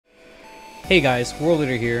Hey guys, World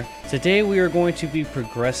Leader here. Today we are going to be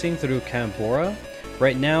progressing through Cambora.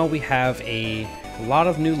 Right now we have a lot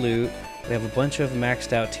of new loot. We have a bunch of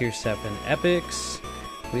maxed out tier 7 epics.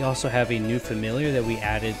 We also have a new familiar that we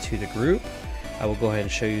added to the group. I will go ahead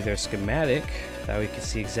and show you their schematic. That way you can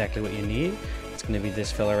see exactly what you need. It's going to be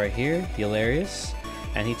this fella right here, the Hilarious.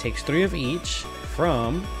 And he takes 3 of each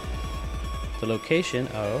from the location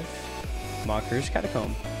of Mocker's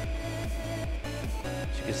Catacomb.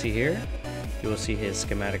 As you can see here, you will see his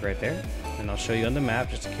schematic right there, and I'll show you on the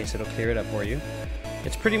map just in case it'll clear it up for you.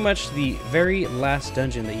 It's pretty much the very last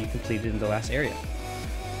dungeon that you completed in the last area.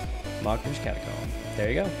 Mocker's Catacomb.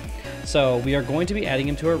 There you go. So we are going to be adding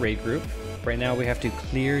him to our raid group. Right now we have to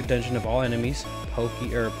clear Dungeon of All Enemies,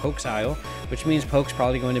 Poke's Isle, which means Poke's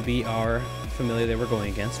probably going to be our familiar that we're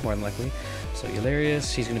going against, more than likely. So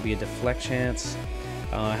Hilarious, he's going to be a deflect chance.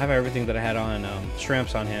 I have everything that I had on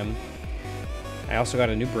Shrimps on him. I also got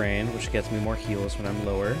a new brain, which gets me more heals when I'm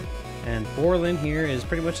lower. And Borlin here is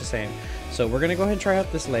pretty much the same. So we're going to go ahead and try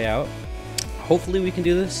out this layout. Hopefully we can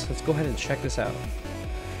do this. Let's go ahead and check this out.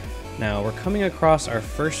 Now we're coming across our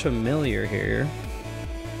first familiar here.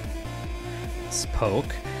 It's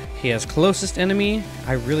Poke. He has closest enemy.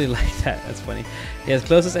 I really like that. That's funny. He has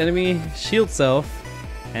closest enemy, shield self,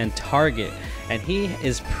 and target. And he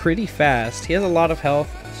is pretty fast. He has a lot of health,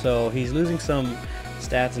 so he's losing some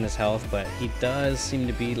stats in his health, but he does seem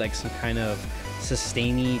to be like some kind of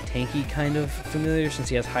sustainy, tanky kind of familiar since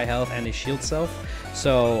he has high health and a shield self.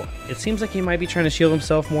 So it seems like he might be trying to shield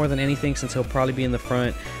himself more than anything since he'll probably be in the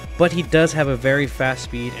front, but he does have a very fast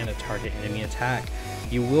speed and a target enemy attack.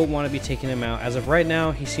 You will want to be taking him out. As of right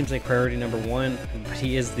now, he seems like priority number 1, but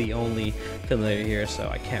he is the only familiar here, so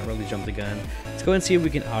I can't really jump the gun. Let's go and see if we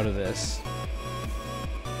can auto this.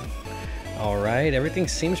 Alright, everything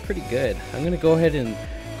seems pretty good. I'm going to go ahead and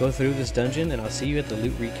go through this dungeon, and I'll see you at the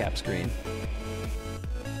loot recap screen.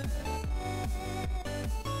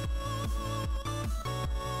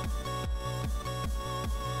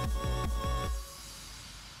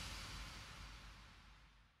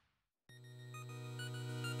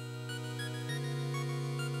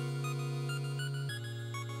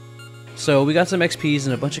 So we got some XPs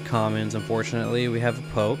and a bunch of commons. Unfortunately, we have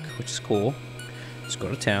a Poke, which is cool. Let's go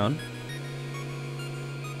to town.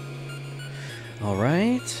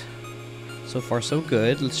 Alright, so far so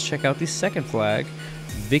good. Let's check out the second flag,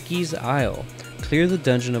 Vicky's Isle. Clear the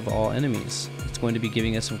dungeon of all enemies. It's going to be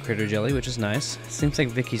giving us some critter jelly, which is nice. Seems like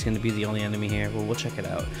Vicky's going to be the only enemy here, but we'll check it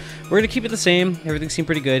out. We're going to keep it the same. Everything seemed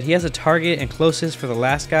pretty good. He has a target and closest for the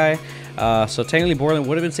last guy. So technically Borland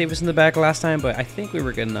would have been safest in the back last time, but I think we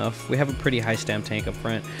were good enough. We have a pretty high stamp tank up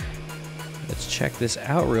front. Let's check this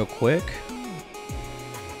out real quick.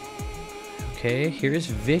 Okay, here's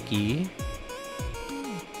Vicky.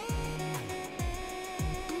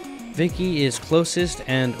 Vicky is closest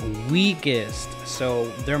and weakest, so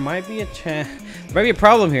there might be a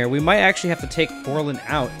problem here. We might actually have to take Borland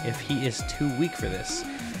out if he is too weak for this.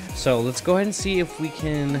 So let's go ahead and see if we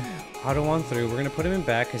can auto on through. We're gonna put him in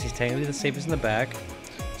back because he's technically the safest in the back.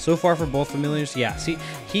 So far for both familiars, yeah. See,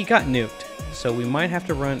 he got nuked, so we might have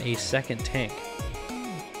to run a second tank.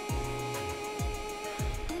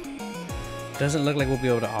 Doesn't look like we'll be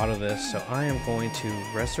able to auto this, so I am going to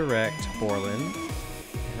resurrect Borland.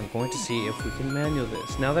 I'm going to see if we can manual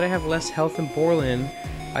this. Now that I have less health than Borland,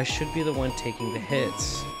 I should be the one taking the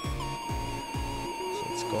hits. So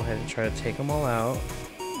let's go ahead and try to take them all out.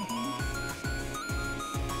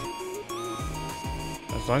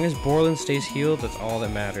 As long as Borland stays healed, that's all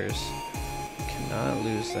that matters. Cannot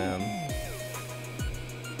lose them.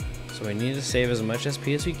 So we need to save as much SP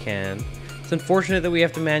as we can. It's unfortunate that we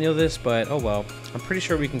have to manual this, but oh well. I'm pretty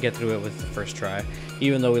sure we can get through it with the first try,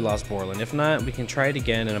 even though we lost Borland. If not, we can try it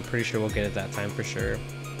again, and I'm pretty sure we'll get it that time for sure.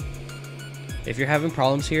 If you're having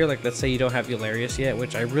problems here, like let's say you don't have Hilarious yet,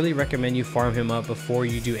 which I really recommend you farm him up before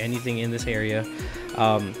you do anything in this area,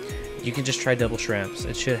 you can just try double Shrimps.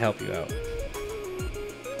 It should help you out.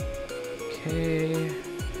 Okay,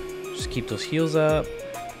 just keep those heals up.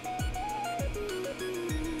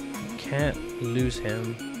 Can't lose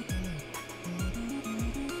him.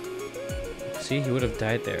 See, he would have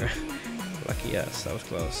died there. Lucky us, that was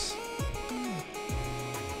close.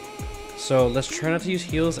 So let's try not to use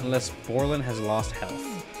heals unless Borland has lost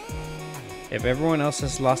health. If everyone else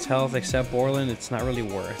has lost health except Borland, it's not really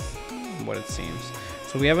worth what it seems.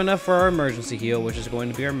 So we have enough for our emergency heal, which is going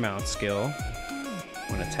to be our mount skill.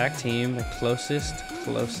 We're gonna attack team, the closest,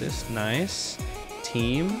 nice.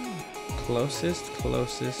 Team, closest,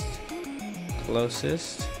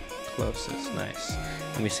 nice.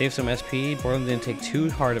 And we saved some SP. Borland didn't take too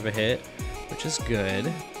hard of a hit, which is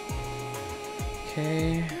good.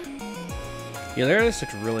 Okay. Hilarious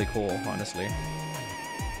looks really cool, honestly.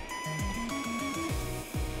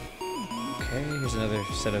 Okay, here's another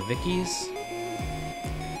set of Vickies.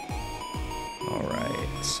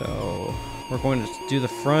 Alright, so we're going to do the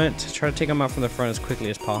front. Try to take them out from the front as quickly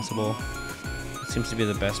as possible. It seems to be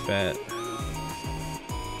the best bet.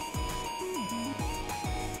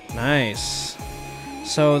 Nice.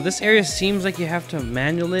 So this area seems like you have to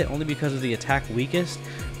manual it only because of the attack weakest.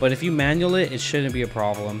 But if you manual it, it shouldn't be a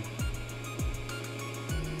problem.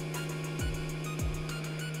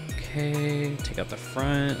 Okay, take out the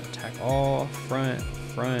front, attack all, front,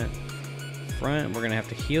 front, front. We're gonna have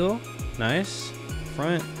to heal. Nice.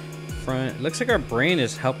 Front, front. Looks like our brain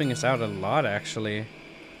is helping us out a lot, actually.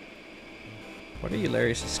 What are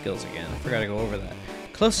Hilarious' skills again? I forgot to go over that.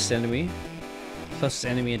 Closest enemy. Closest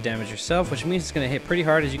enemy and damage yourself, which means it's gonna hit pretty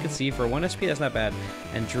hard, as you can see. For 1 SP, that's not bad.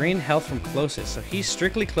 And drain health from closest. So he's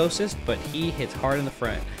strictly closest, but he hits hard in the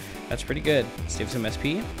front. That's pretty good. Save some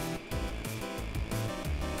SP.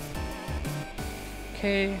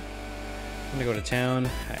 Okay, I'm gonna go to town.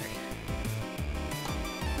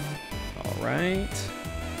 Alright.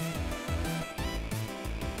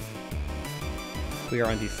 We are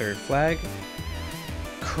on the 3rd flag.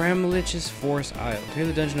 Kremlich's Force Isle. Clear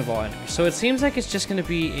the dungeon of all enemies. So it seems like it's just gonna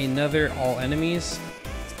be another all enemies.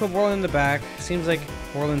 Let's put Borland in the back. Seems like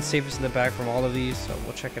Borland's safest in the back from all of these, so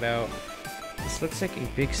we'll check it out. This looks like a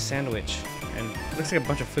big sandwich, and it looks like a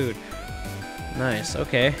bunch of food. Nice,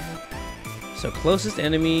 okay. So closest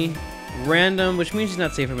enemy, random, which means he's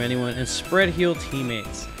not safe from anyone, and spread heal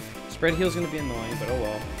teammates. Spread heal is going to be annoying, but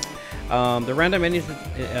oh well. The random enemy is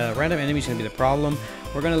going to be the problem.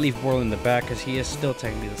 We're going to leave Borland in the back because he is still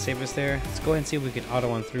technically the safest there. Let's go ahead and see if we can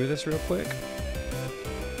auto on through this real quick.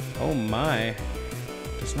 Oh my,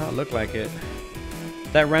 does not look like it.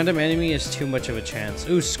 That random enemy is too much of a chance.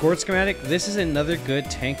 Ooh, Squirt Schematic. This is another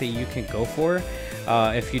good tank that you can go for.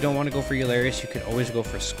 If you don't want to go for Hilarious, you could always go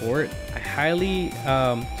for Squirt. I highly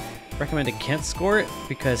recommend against Squirt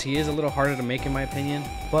because he is a little harder to make in my opinion,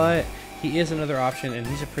 but he is another option and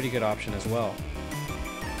he's a pretty good option as well.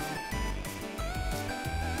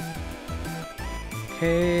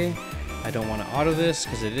 Okay, I don't want to auto this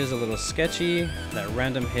because it is a little sketchy. That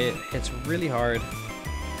random hit hits really hard,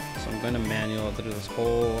 so I'm going to manual through this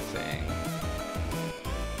whole thing.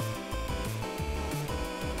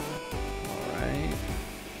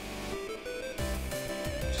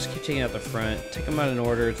 Keep taking out the front, take them out in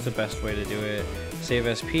order, it's the best way to do it. Save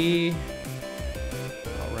SP.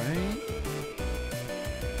 Alright.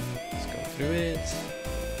 Let's go through it.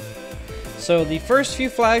 So the first few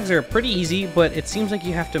flags are pretty easy, but it seems like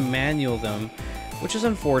you have to manual them, which is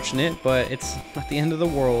unfortunate, but it's not the end of the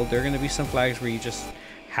world. There are going to be some flags where you just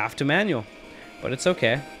have to manual, but it's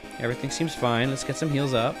okay. Everything seems fine. Let's get some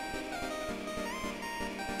heals up.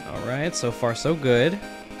 Alright, so far so good.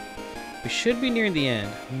 We should be nearing the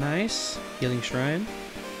end. Nice. Healing Shrine.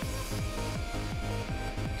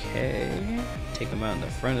 Okay. Take them out in the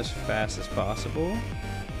front as fast as possible.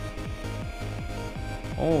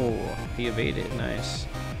 Oh, he evaded. Nice.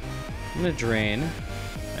 I'm going to drain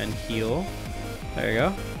and heal. There you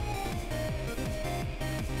go.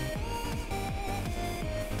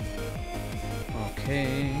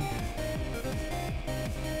 Okay.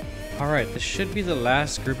 Alright, this should be the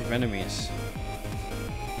last group of enemies.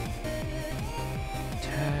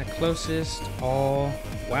 Closest, all.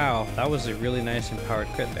 Wow, that was a really nice empowered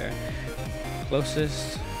crit there.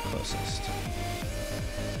 Closest, closest.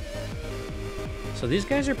 So these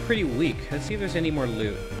guys are pretty weak. Let's see if there's any more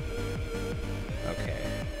loot. Okay,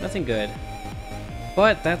 nothing good.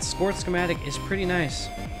 But that Squirt Schematic is pretty nice.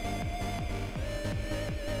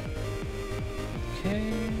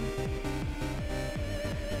 Okay.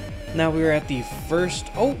 Now we are at the first.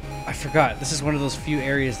 Oh, I forgot. This is one of those few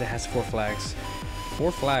areas that has 4 flags. 4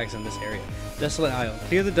 flags in this area. Desolate Isle.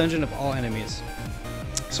 Clear the dungeon of all enemies.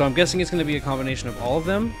 So I'm guessing it's going to be a combination of all of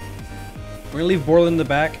them. We're going to leave Borland in the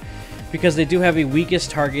back because they do have a weakest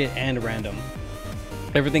target and random.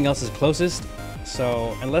 Everything else is closest.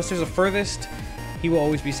 So unless there's a furthest, he will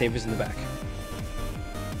always be safest in the back.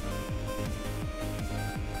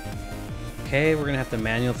 Okay, we're going to have to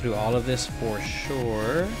manual through all of this for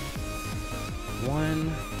sure. 1,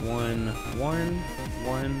 1, 1,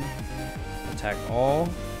 1. Attack all.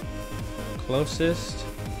 Closest,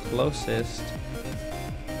 closest,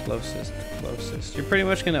 closest, closest. You're pretty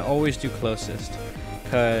much going to always do closest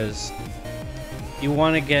because you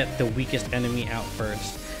want to get the weakest enemy out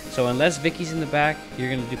first. So unless Vicky's in the back, you're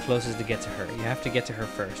going to do closest to get to her. You have to get to her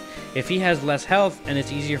first. If he has less health and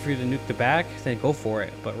it's easier for you to nuke the back, then go for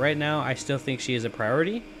it. But right now, I still think she is a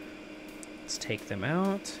priority. Let's take them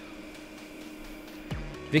out.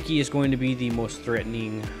 Vicky is going to be the most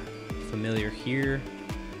threatening familiar here.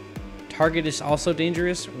 Target is also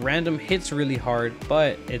dangerous. Random hits really hard,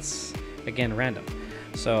 but it's, again, random.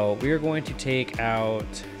 So we are going to take out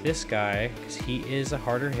this guy because he is a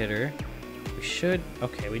harder hitter. We should,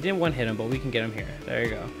 okay, we didn't one hit him, but we can get him here. There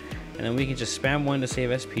you go. And then we can just spam one to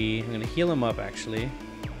save SP. I'm gonna heal him up actually.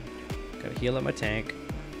 Gotta heal up my tank.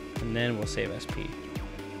 And then we'll save SP.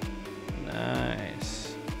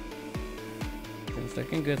 Nice. It's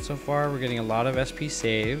looking good so far. We're getting a lot of SP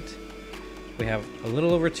saved. We have a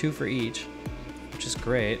little over 2 for each, which is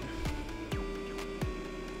great.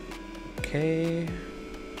 Okay.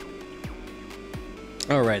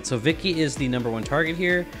 Alright, so Vicky is the #1 target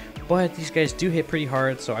here, but these guys do hit pretty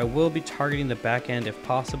hard, so I will be targeting the back end if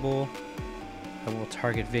possible. I will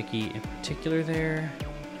target Vicky in particular there.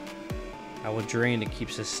 I will drain to keep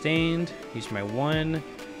sustained. Use my 1.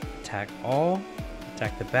 Attack all.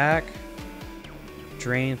 Attack the back.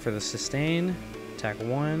 Drain for the sustain. Attack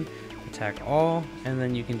 1. Attack all. And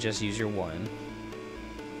then you can just use your 1.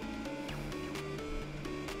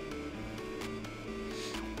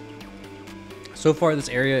 So far this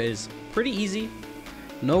area is pretty easy.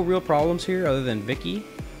 No real problems here other than Vicky.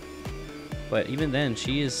 But even then,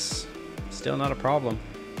 she is still not a problem.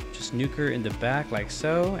 Just nuke her in the back like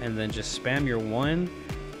so, and then just spam your 1.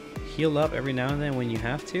 Heal up every now and then when you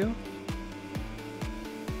have to.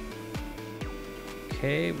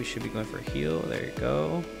 Okay, we should be going for a heal. There you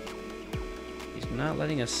go. He's not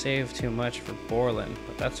letting us save too much for Borland,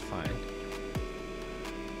 but that's fine.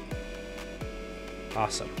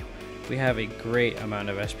 Awesome. We have a great amount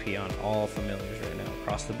of SP on all familiars right now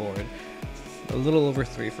across the board. A little over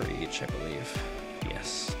 3 for each, I believe.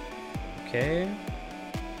 Yes. Okay.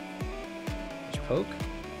 Just poke.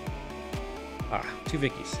 2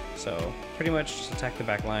 Vickies. So pretty much just attack the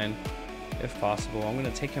back line if possible. I'm gonna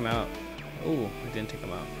take him out. Oh, I didn't take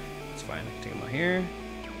him out. It's fine. I can take him out here.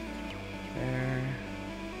 There.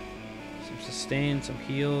 Some sustain, some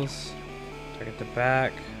heals. Target the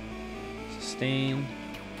back. Sustain.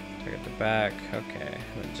 Target the back. Okay.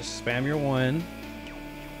 Then just spam your 1.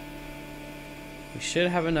 We should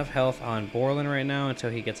have enough health on Borland right now until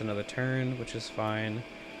he gets another turn, which is fine.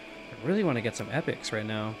 I really want to get some epics right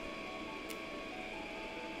now.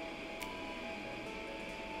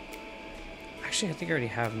 Actually, I think I already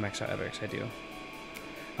have maxed out epics. I do.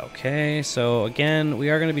 Okay, so again, we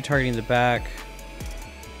are going to be targeting the back.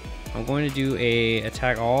 I'm going to do a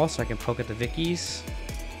attack all so I can poke at the Vickies.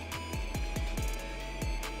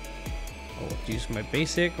 I'll use my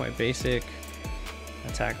basic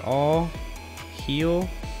attack all, heal,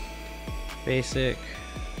 basic,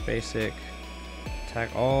 attack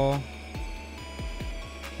all,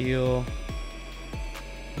 heal,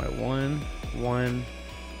 my 1,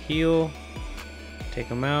 heal, take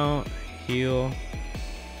them out, heal,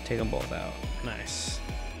 take them both out. Nice.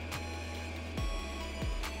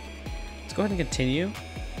 Let's go ahead and continue.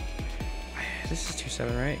 This is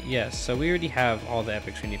 2-7, right? Yes, so we already have all the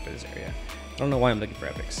epics we need for this area. I don't know why I'm looking for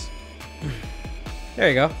epics. There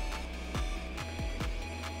you go.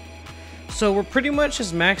 So we're pretty much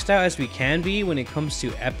as maxed out as we can be when it comes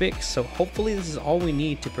to epics, so hopefully this is all we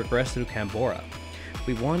need to progress through Canberra.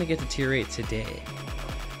 We want to get to tier 8 today.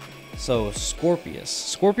 So Scorpius.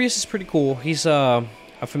 Scorpius is pretty cool. He's a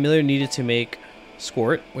familiar needed to make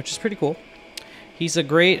Squirt, which is pretty cool. He's a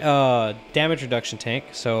great damage reduction tank,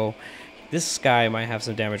 so this guy might have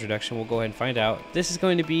some damage reduction. We'll go ahead and find out. This is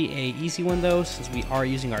going to be a easy one though, since we are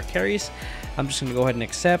using our carries. I'm just going to go ahead and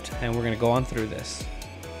accept, and we're going to go on through this.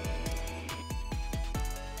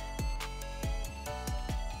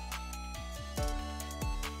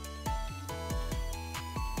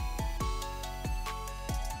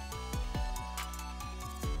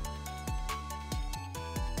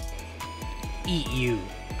 Eat you,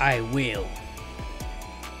 I will.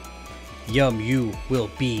 Yum, you will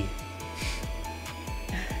be.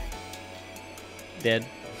 Dead.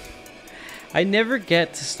 I never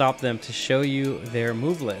get to stop them to show you their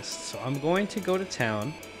move list, so I'm going to go to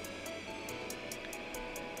town.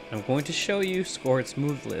 I'm going to show you Squirt's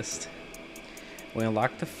move list. We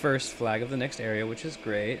unlock the first flag of the next area, which is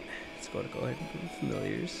great. Let's go ahead and go to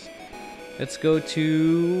familiars. Let's go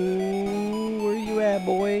to, where you at,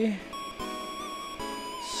 boy?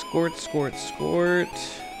 Squirt.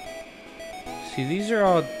 See, these are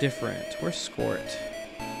all different. Where's Squirt?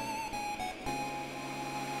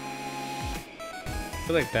 I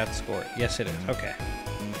feel like that's Squirt. Yes, it is. Okay.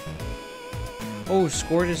 Oh,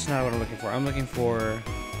 Squirt is not what I'm looking for. I'm looking for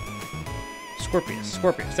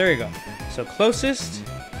Scorpius. There you go. So closest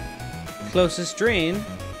drain,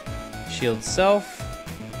 shield self,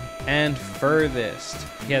 and furthest.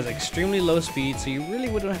 He has extremely low speed, so you really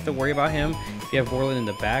wouldn't have to worry about him if you have Borland in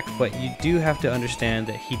the back, but you do have to understand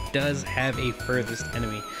that he does have a furthest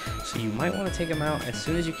enemy. So you might want to take him out as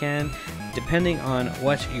soon as you can, depending on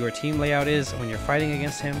what your team layout is when you're fighting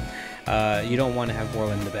against him. You don't want to have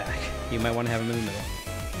Borland in the back. You might want to have him in the middle.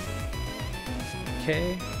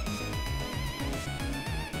 Okay.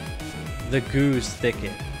 The Gooz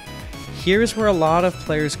Thicket. Here's where a lot of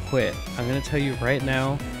players quit. I'm going to tell you right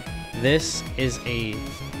now, this is a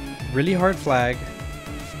really hard flag,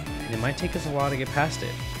 and it might take us a while to get past it.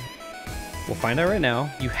 We'll find out right now.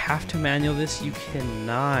 You have to manual this. You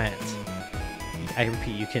cannot, I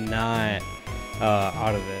repeat, you cannot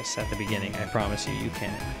auto this at the beginning. I promise you, you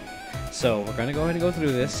can't. So we're going to go ahead and go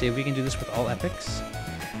through this, see if we can do this with all epics.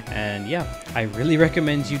 And yeah, I really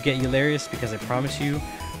recommend you get Hilarious, because I promise you,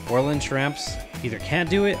 Borland Tramps either can't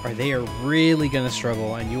do it or they are really going to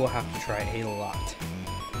struggle, and you will have to try a lot.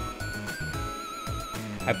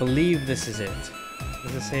 I believe this is it.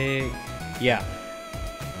 Does it say? Yeah.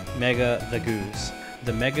 Mega the Gooz.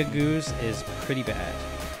 The Mega Gooz is pretty bad.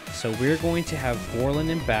 So we're going to have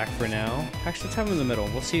Borland in back for now. Actually, let's have him in the middle.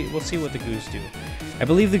 We'll see what the Gooz do. I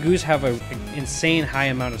believe the Gooz have an insane high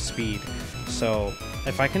amount of speed. So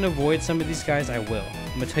if I can avoid some of these guys, I will.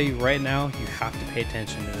 I'm going to tell you right now, you have to pay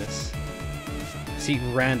attention to this. See,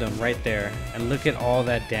 random right there. And look at all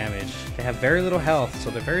that damage. They have very little health,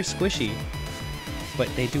 so they're very squishy. But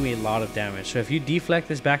they do a lot of damage. So if you deflect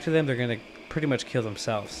this back to them, they're going to pretty much kill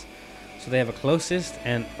themselves. So they have a closest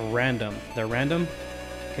and a random. Their random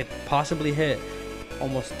could possibly hit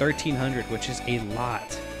almost 1300, which is a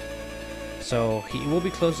lot. So he will be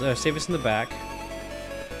close. Save us in the back.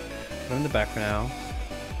 Put him in the back for now.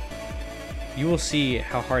 You will see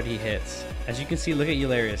how hard he hits. As you can see, look at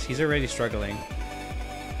Hilarious. He's already struggling.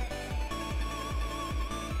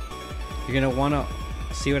 You're going to want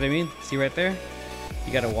to see what I mean? See right there?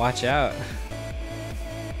 You got to watch out.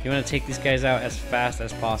 You want to take these guys out as fast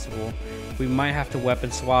as possible. We might have to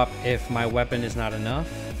weapon swap if my weapon is not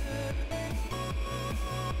enough.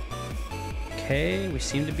 Okay, we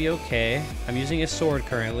seem to be okay. I'm using a sword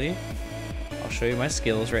currently. I'll show you my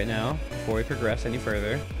skills right now before we progress any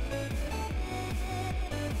further.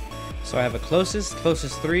 So I have a closest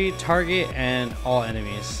 3, target, and all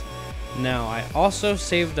enemies. Now I also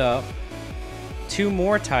saved up 2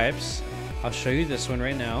 more types. I'll show you this one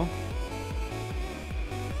right now.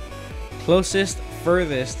 Closest,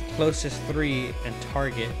 furthest, closest 3, and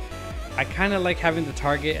target. I kind of like having the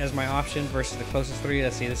target as my option versus the closest 3.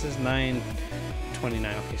 Let's see, this is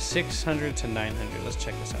 929. Okay, 600 to 900. Let's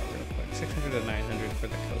check this out real quick. 600 to 900 for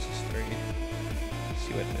the closest 3. Let's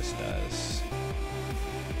see what this does.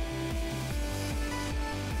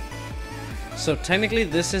 So technically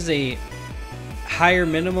this is a higher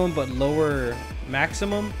minimum but lower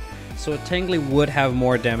maximum. So it technically would have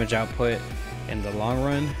more damage output in the long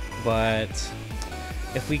run. But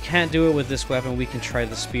if we can't do it with this weapon, we can try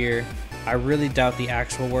the spear. I really doubt the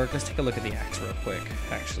axe will work. Let's take a look at the axe real quick,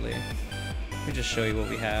 actually. Let me just show you what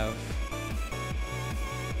we have.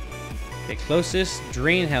 Okay, closest,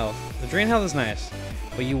 drain health. The drain health is nice,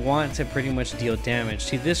 but you want to pretty much deal damage.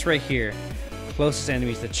 See this right here, closest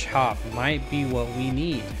enemies, the chop, might be what we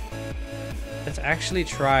need. Let's actually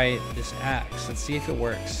try this axe. Let's see if it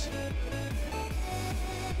works.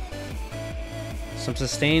 Some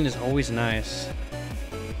sustain is always nice.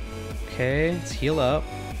 Okay, let's heal up.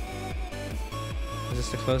 Is this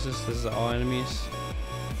the closest? This is all enemies.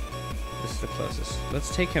 This is the closest.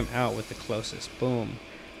 Let's take him out with the closest. Boom.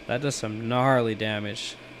 That does some gnarly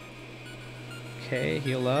damage. Okay,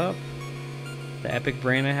 heal up. The epic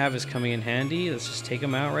brain I have is coming in handy. Let's just take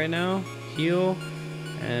him out right now. Heal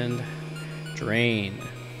and drain.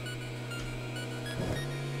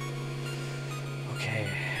 Okay,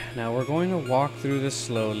 now we're going to walk through this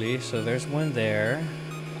slowly. So there's one there.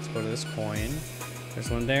 Let's go to this coin.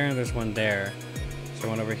 There's one there and there's one there. Is there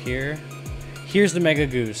one over here? Here's the Mega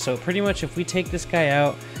Gooz. So pretty much if we take this guy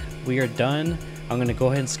out, we are done. I'm going to go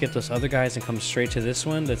ahead and skip those other guys and come straight to this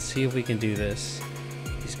one. Let's see if we can do this.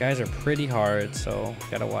 These guys are pretty hard, so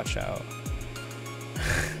gotta watch out.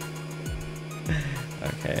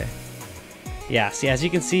 Okay. Yeah, see, as you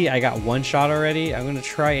can see, I got one shot already. I'm going to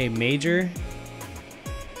try a major.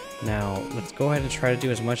 Now, let's go ahead and try to do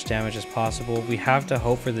as much damage as possible. We have to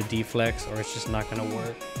hope for the deflex or it's just not going to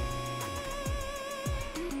work.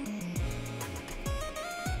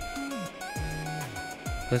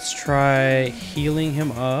 Let's try healing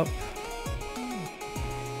him up.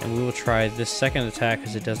 And we will try this second attack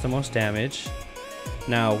because it does the most damage.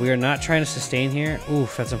 Now, we are not trying to sustain here.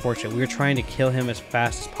 Oof, that's unfortunate. We are trying to kill him as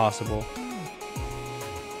fast as possible.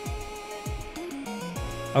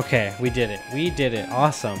 Okay, we did it. We did it.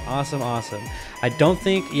 Awesome, awesome, awesome. I don't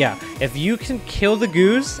think, yeah, if you can kill the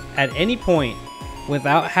Gooz at any point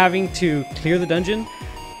without having to clear the dungeon,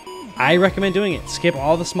 I recommend doing it. Skip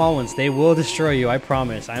all the small ones. They will destroy you, I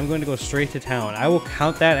promise. I'm going to go straight to town. I will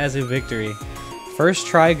count that as a victory. First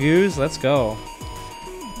try Gooz, let's go.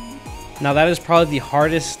 Now that is probably the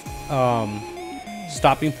hardest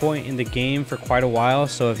stopping point in the game for quite a while.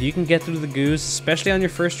 So if you can get through the Gooz, especially on your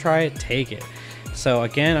first try, take it. So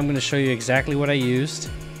again, I'm going to show you exactly what I used.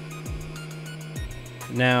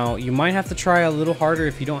 Now, you might have to try a little harder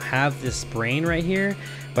if you don't have this brain right here,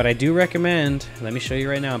 but I do recommend, let me show you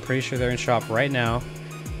right now, I'm pretty sure they're in shop right now.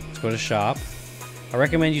 Let's go to shop. I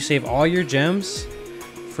recommend you save all your gems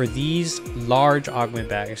for these large augment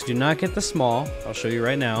bags. Do not get the small, I'll show you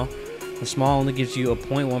right now. The small only gives you a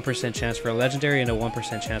 0.1% chance for a legendary and a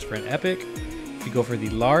 1% chance for an epic. If you go for the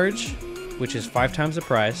large, which is 5 times the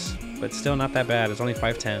price, but still not that bad, it's only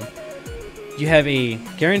 510. You have a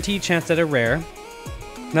guaranteed chance at a rare.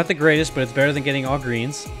 Not the greatest, but it's better than getting all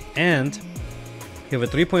greens. And you have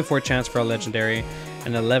a 3.4 chance for a legendary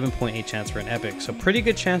and 11.8 chance for an epic. So pretty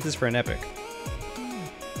good chances for an epic.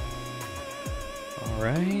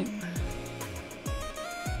 Alright.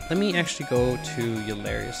 Let me actually go to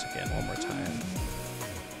Hilarious again one more time.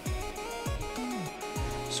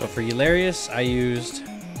 So for Hilarious, I used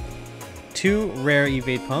 2 rare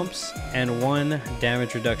evade pumps and 1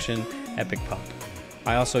 damage reduction epic pump.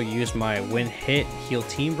 I also used my when hit heal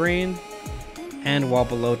team brain, and while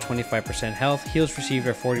below 25% health, heals received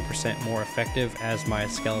are 40% more effective as my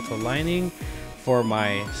skeletal lining. For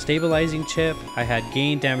my stabilizing chip, I had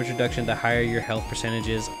gain damage reduction to higher your health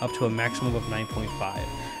percentages up to a maximum of 9.5.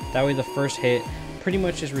 That way the first hit pretty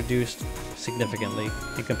much is reduced significantly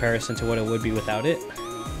in comparison to what it would be without it.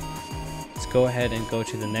 Let's go ahead and go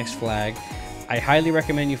to the next flag. I highly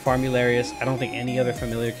recommend you farm Hilarious. I don't think any other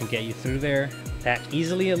familiar can get you through there that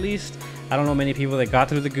easily, at least. I don't know many people that got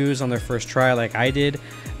through the Gooz on their first try like I did,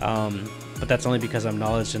 but that's only because I'm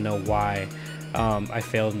knowledge to know why I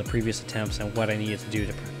failed in the previous attempts and what I needed to do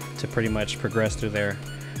to pretty much progress through there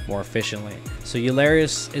more efficiently. So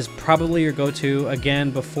Hilarious is probably your go-to.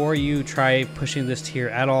 Again, before you try pushing this tier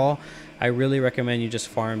at all, I really recommend you just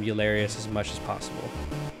farm Hilarious as much as possible.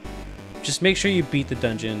 Just make sure you beat the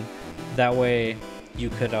dungeon. That way you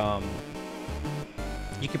could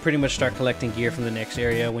pretty much start collecting gear from the next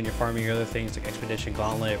area when you're farming your other things like Expedition,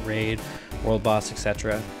 Gauntlet, Raid, World Boss,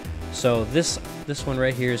 etc. So this one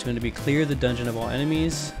right here is going to be clear the dungeon of all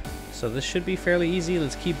enemies. So this should be fairly easy.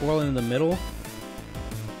 Let's keep Borland in the middle.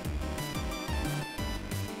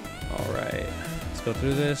 Alright, let's go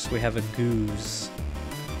through this. We have a Gooz.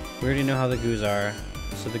 We already know how the Gooz are.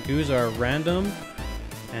 So the Gooz are random,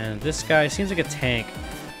 and this guy seems like a tank.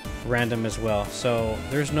 Random as well, so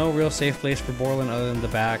there's no real safe place for Borland other than the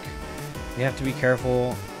back. You have to be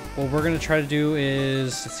careful. What we're going to try to do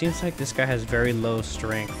is, it seems like this guy has very low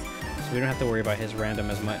strength, so we don't have to worry about his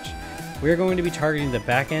random as much. We're going to be targeting the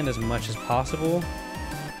back end as much as possible,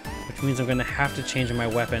 which means I'm going to have to change my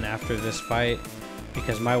weapon after this fight,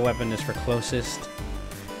 because my weapon is for closest,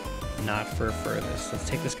 not for furthest. Let's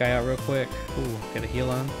take this guy out real quick. Ooh, get a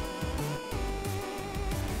heal on.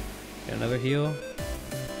 Get another heal.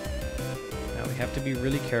 We have to be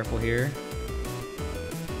really careful here.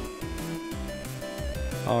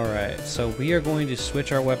 Alright, so we are going to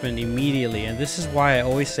switch our weapon immediately, and this is why I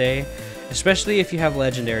always say, especially if you have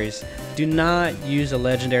legendaries, do not use a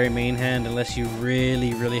legendary main hand unless you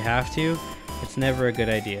really have to. It's never a good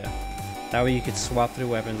idea. That way you could swap through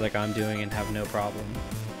weapons like I'm doing and have no problem.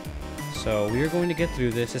 So we are going to get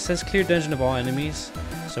through this. It says clear dungeon of all enemies,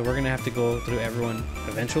 so we're going to have to go through everyone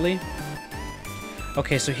eventually.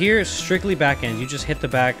 Okay, so here is strictly back end. You just hit the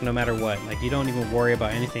back no matter what. Like, you don't even worry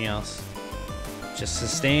about anything else. Just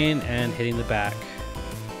sustain and hitting the back.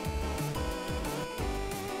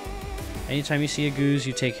 Anytime you see a Gooz,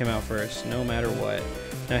 you take him out first, no matter what.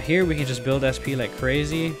 Now here we can just build SP like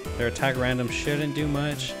crazy. Their attack random shouldn't do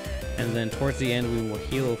much. And then towards the end we will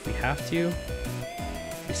heal if we have to.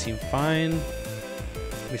 We seem fine.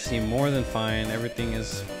 We seem more than fine. Everything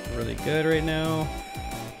is really good right now.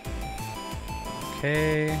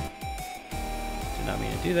 Okay, did not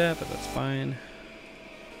mean to do that, but that's fine.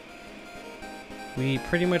 We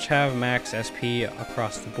pretty much have max SP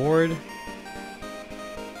across the board.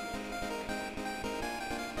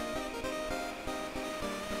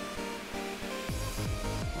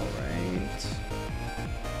 Alright.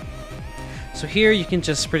 So here you can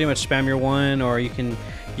just pretty much spam your one, or you can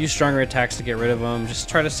use stronger attacks to get rid of them. Just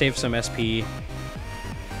try to save some SP.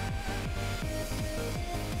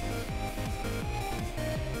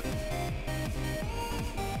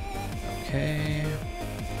 Okay.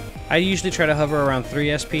 I usually try to hover around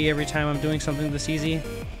 3 SP every time I'm doing something this easy.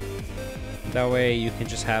 That way you can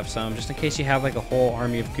just have some, just in case you have like a whole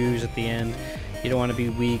army of Gooz at the end. You don't want to be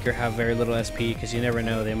weak or have very little SP, because you never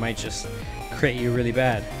know, they might just crit you really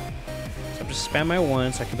bad. So I'm just spam my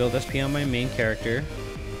 1 so I can build SP on my main character.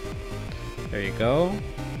 There you go.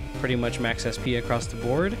 Pretty much max SP across the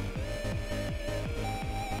board.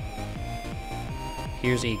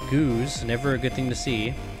 Here's a Gooz, never a good thing to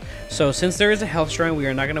see. So since there is a health shrine, we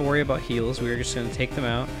are not going to worry about heals. We are just going to take them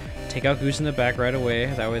out. Take out Gooz in the back right away,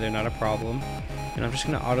 that way they're not a problem. And I'm just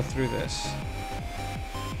going to auto through this.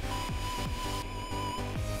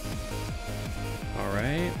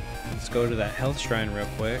 Alright, let's go to that health shrine real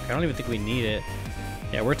quick. I don't even think we need it.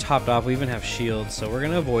 Yeah, we're topped off, we even have shields, so we're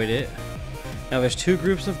going to avoid it. Now there's 2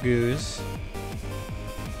 groups of Gooz.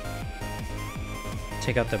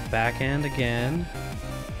 Take out the back end again.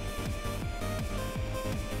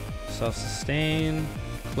 Self-sustain,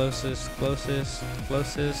 closest, closest,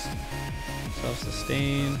 closest,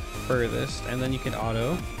 self-sustain, furthest, and then you can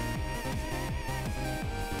auto.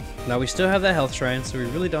 Now we still have that health shrine, so we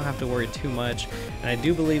really don't have to worry too much. And I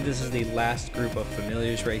do believe this is the last group of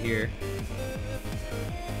familiars right here.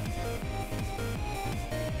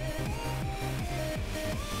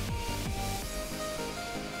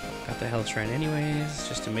 Got the health shrine anyways,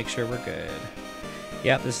 just to make sure we're good.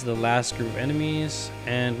 Yep, this is the last group of enemies,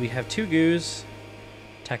 and we have 2 Gooz.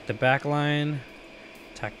 Attack the back line,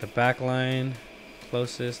 attack the back line,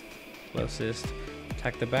 closest, closest,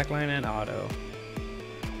 attack the back line, and auto.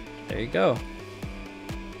 There you go.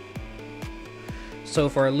 So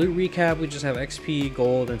for our loot recap, we just have XP,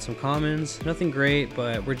 gold, and some commons. Nothing great,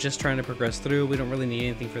 but we're just trying to progress through. We don't really need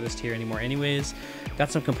anything for this tier anymore anyways. Got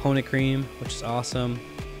some component cream, which is awesome.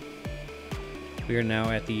 We are now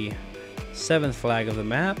at the 7th flag of the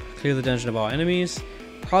map. Clear the dungeon of all enemies.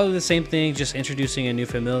 Probably the same thing, just introducing a new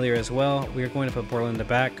familiar as well. We are going to put Borla in the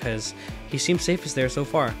back because he seems safest there so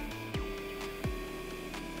far.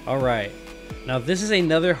 Alright, now this is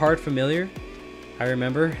another hard familiar. I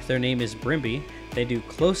remember their name is Brimby. They do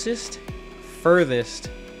closest, furthest,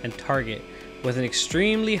 and target with an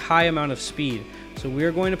extremely high amount of speed. So we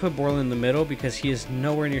are going to put Borla in the middle because he is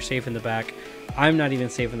nowhere near safe in the back. I'm not even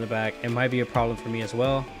safe in the back. It might be a problem for me as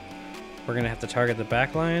well. We're going to have to target the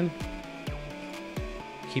back line.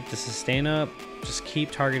 Keep the sustain up. Just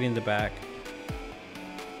keep targeting the back.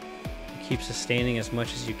 Keep sustaining as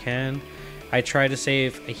much as you can. I try to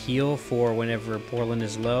save a heal for whenever Borland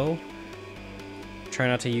is low. Try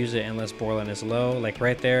not to use it unless Borland is low. Like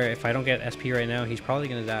right there, if I don't get SP right now, he's probably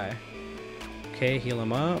going to die. Okay, heal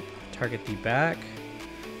him up. Target the back.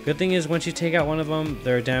 Good thing is once you take out one of them,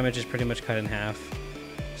 their damage is pretty much cut in half.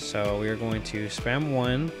 So we are going to spam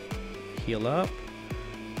 1. Heal up.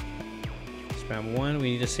 Spam 1.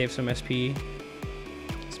 We need to save some SP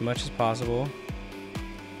as much as possible.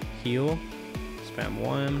 Heal. Spam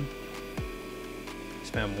 1.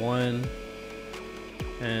 Spam 1.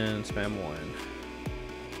 And spam 1.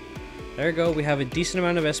 There we go. We have a decent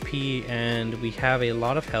amount of SP and we have a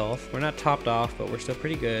lot of health. We're not topped off, but we're still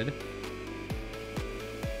pretty good.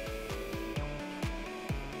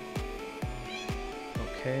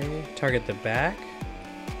 Okay. Target the back.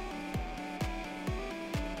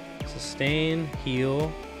 Sustain,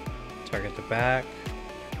 heal, target the back.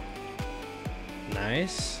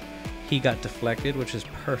 Nice. He got deflected, which is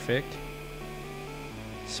perfect.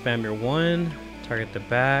 Spam your 1, target the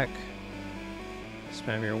back.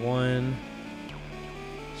 Spam your 1.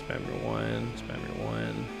 Spam your 1, spam your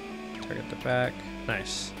 1, target the back.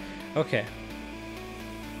 Nice. Okay.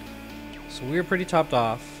 So we're pretty topped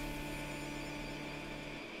off.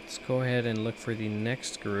 Let's go ahead and look for the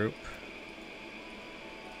next group.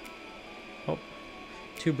 Oh,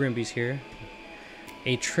 2 Brimbys here.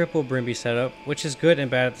 A triple Brimby setup, which is good and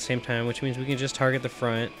bad at the same time, which means we can just target the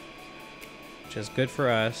front, which is good for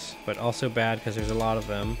us, but also bad because there's a lot of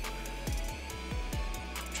them.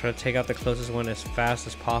 Try to take out the closest one as fast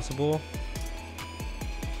as possible.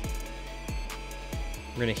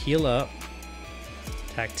 We're going to heal up,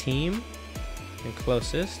 attack team, and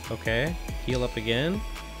closest. Okay, heal up again,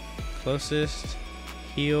 closest,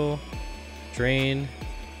 heal, drain,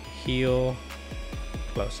 heal,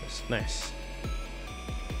 closest. Nice.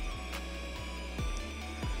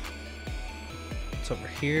 What's over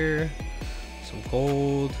here? Some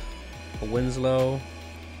gold, a Winslow.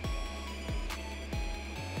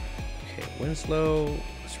 Okay, Winslow.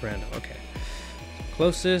 It's random. Okay.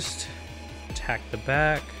 Closest, attack the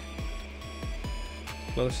back.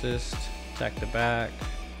 Closest, attack the back.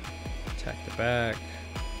 Attack the back.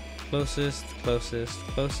 Closest, closest,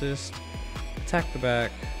 closest. Attack the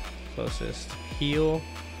back. Closest. Heal.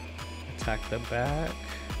 Attack the back.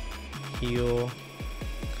 heal,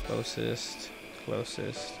 closest,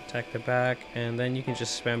 closest, attack the back, and then you can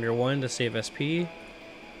just spam your 1 to save SP.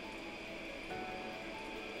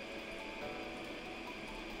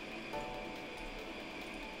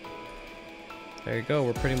 There you go,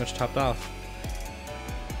 we're pretty much topped off.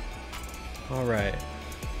 Alright.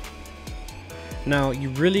 Now, you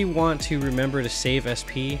really want to remember to save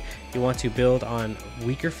SP. You want to build on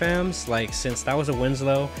weaker fams. Like, since that was a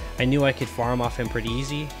Winslow, I knew I could farm off him pretty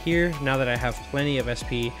easy. Here, now that I have plenty of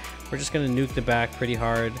SP, we're just going to nuke the back pretty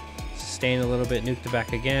hard. Sustain a little bit, nuke the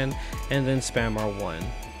back again, and then spam our 1.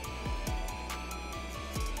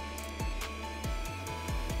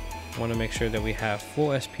 Want to make sure that we have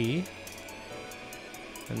full SP.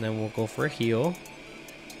 And then we'll go for a heal.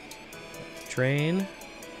 Drain.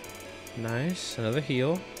 Nice. Another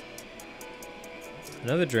heal.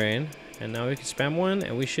 Another drain. And now we can spam 1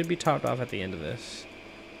 and we should be topped off at the end of this.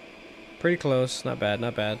 Pretty close. Not bad,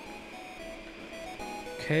 not bad.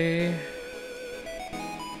 Okay.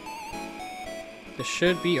 This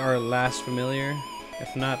should be our last familiar.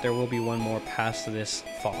 If not, there will be one more past this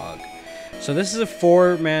fog. So this is a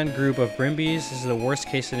 4-man group of Brimbys. This is the worst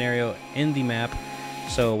case scenario in the map.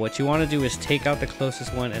 So what you want to do is take out the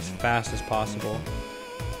closest one as fast as possible.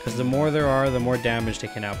 Because the more there are, the more damage they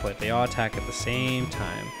can output. They all attack at the same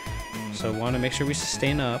time. So we want to make sure we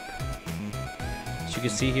sustain up. As you can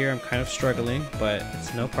see here, I'm kind of struggling, but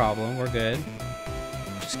it's no problem. We're good.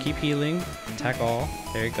 Just keep healing. Attack all.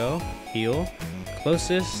 There you go. Heal.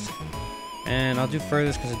 Closest. And I'll do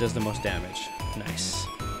furthest because it does the most damage. Nice.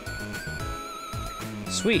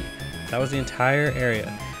 Sweet. That was the entire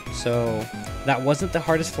area. So that wasn't the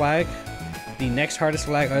hardest flag. The next hardest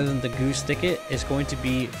flag other than the Gooz Thicket is going to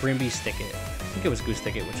be Brimby's Thicket. I think it was Gooz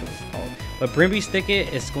Thicket, which it was called. But Brimby's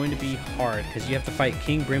Thicket is going to be hard because you have to fight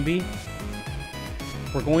King Brimby.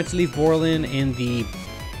 We're going to leave Borlin in the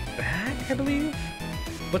back, I believe.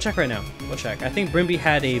 We'll check right now. We'll check. I think Brimby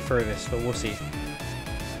had a furthest, but we'll see.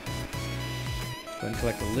 Go and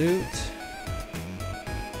collect the loot.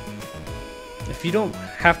 If you don't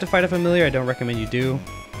have to fight a familiar, I don't recommend you do.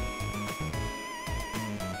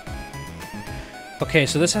 Okay,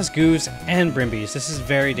 so this has Gooz and Brimbys. This is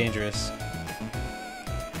very dangerous.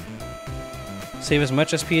 Save as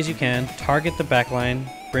much SP as you can. Target the backline.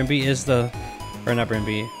 Brimby is the... Or not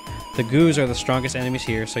Brimby. The Gooz are the strongest enemies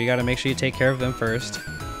here, so you gotta make sure you take care of them first.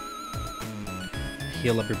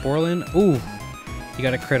 Heal up your Borlin. Ooh! You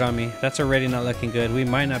got a crit on me. That's already not looking good. We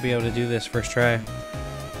might not be able to do this first try.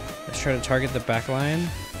 Let's try to target the backline.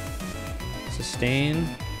 Sustain.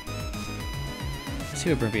 Let's see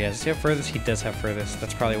what Brimby has. Does he have furthest? He does have furthest.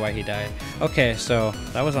 That's probably why he died. Okay, so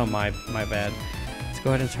that was on my bad. Let's go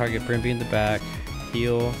ahead and target Brimby in the back.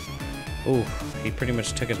 Heal. Ooh, he pretty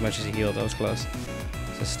much took as much as he healed. That was close.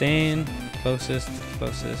 Sustain. Closest.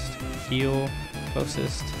 Closest. Heal.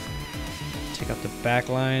 Closest. Take out the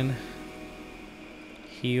backline.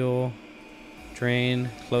 Heal. Drain.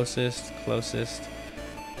 Closest. Closest.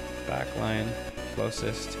 Backline.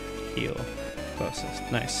 Closest. Heal.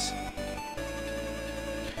 Closest. Nice.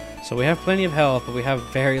 So we have plenty of health, but we have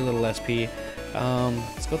very little SP.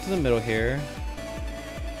 Let's go to the middle here.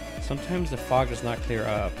 Sometimes the fog does not clear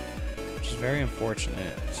up, which is very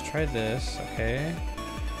unfortunate. Let's try this, okay.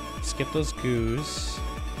 Skip those Gooz.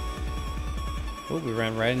 Oh, we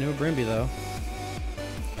ran right into a Brimby though.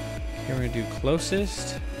 Here we're gonna do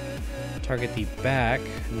closest. Target the back.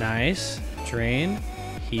 Nice. Drain.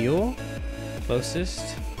 Heal.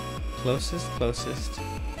 Closest. Closest. Closest.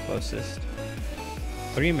 Closest.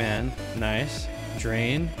 3-man. Nice.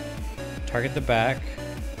 Drain. Target the back.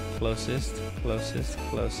 Closest. Closest.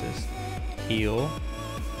 Closest. Heal.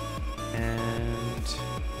 And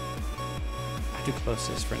I do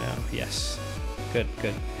closest for now. Yes. Good,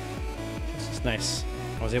 good. This is nice.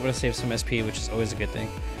 I was able to save some SP, which is always a good thing.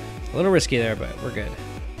 A little risky there, but we're good.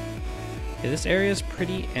 Okay, this area is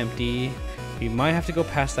pretty empty. We might have to go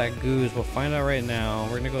past that Gooz. We'll find out right now.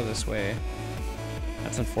 We're gonna go this way.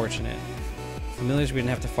 That's unfortunate. Familiars we didn't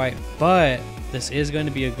have to fight, but this is going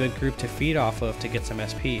to be a good group to feed off of to get some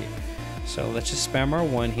SP. So let's just spam our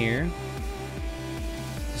 1 here.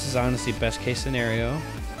 This is honestly best case scenario.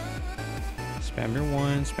 Spam your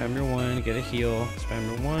 1, spam your 1, get a heal. Spam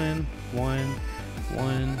your 1,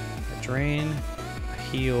 1, a drain, a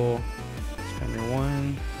heal. Spam your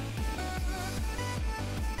 1.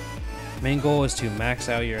 Main goal is to max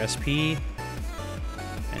out your SP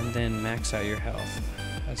and then max out your health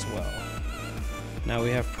as well. Now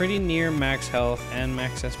we have pretty near max health and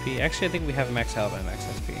max SP. Actually, I think we have max health and max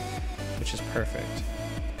SP, which is perfect.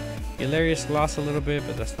 Hilarious lost a little bit,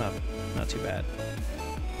 but that's not too bad.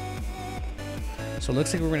 So it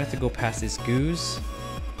looks like we're gonna have to go past this Gooz.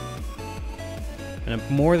 And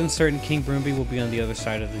I'm more than certain King Brimby will be on the other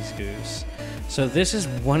side of these Gooz. So this is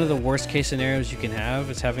one of the worst case scenarios you can have,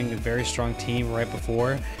 is having a very strong team right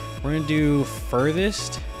before. We're going to do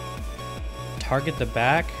furthest, target the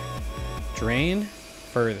back, drain,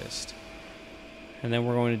 furthest. And then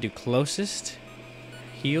we're going to do closest,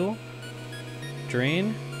 heal,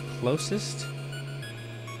 drain, closest,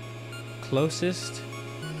 closest,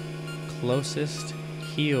 closest,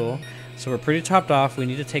 heal. So we're pretty topped off. We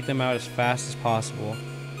need to take them out as fast as possible.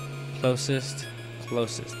 Closest,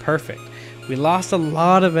 closest. Perfect. We lost a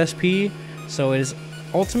lot of SP, so it is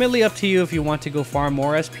ultimately up to you if you want to go farm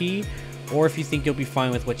more SP or if you think you'll be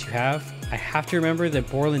fine with what you have. I have to remember that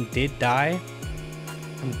Borland did die.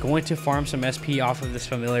 I'm going to farm some SP off of this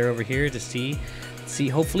familiar over here to see.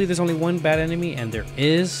 Hopefully there's only one bad enemy, and there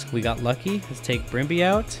is. We got lucky. Let's take Brimby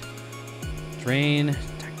out. Drain,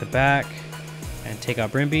 attack the back, and take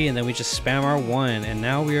out Brimby, and then we just spam our 1, and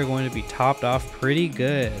now we are going to be topped off pretty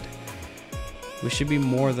good. We should be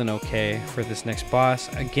more than okay for this next boss.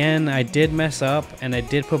 Again, I did mess up, and I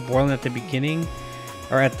did put Borland at the beginning,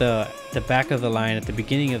 or at the back of the line at the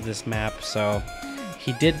beginning of this map, so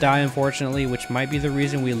he did die unfortunately, which might be the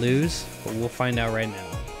reason we lose, but we'll find out right now.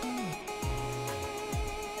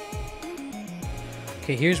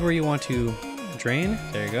 Okay, here's where you want to drain.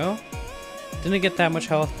 There you go. Didn't get that much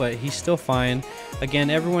health, but he's still fine. Again,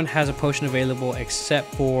 everyone has a potion available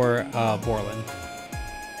except for Borland.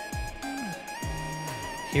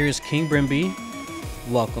 Here's King Brimby.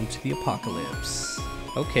 Welcome to the apocalypse.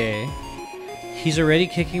 Okay. He's already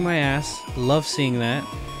kicking my ass. Love seeing that.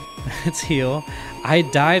 Let's heal. I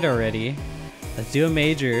died already. Let's do a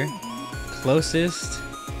major. Closest.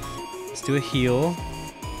 Let's do a heal.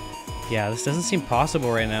 Yeah, this doesn't seem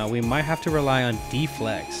possible right now. We might have to rely on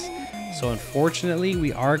deflex. So unfortunately,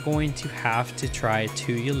 we are going to have to try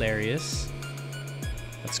 2 Eularius.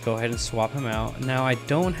 Let's go ahead and swap him out. Now, I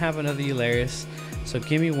don't have another Eularius, so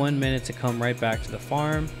give me 1 minute to come right back to the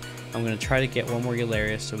farm. I'm going to try to get 1 more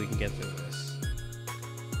Eularius so we can get through this.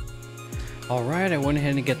 Alright, I went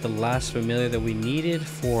ahead and get the last familiar that we needed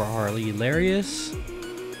for our Eularius.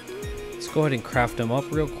 Let's go ahead and craft them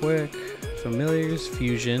up real quick. Familiars,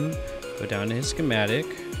 fusion, go down to his schematic.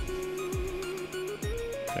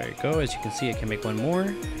 There you go. As you can see, I can make 1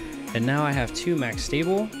 more. And now I have 2 max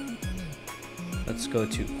stable. Let's go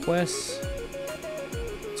to quests.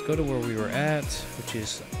 Let's go to where we were at, which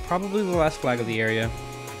is probably the last flag of the area.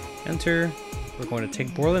 Enter. We're going to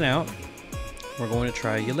take Borland out. We're going to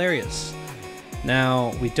try Eularius.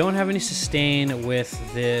 Now, we don't have any sustain with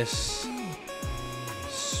this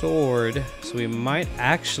sword, so we might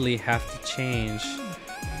actually have to change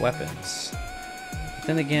weapons. But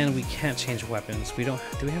then again, we can't change weapons. We don't.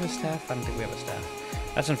 Do we have a staff? I don't think we have a staff.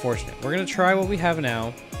 That's unfortunate. We're gonna try what we have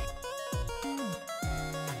now.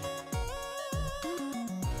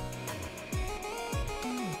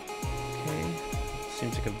 Okay.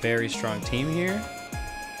 Seems like a very strong team here.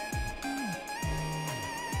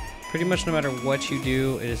 Pretty much no matter what you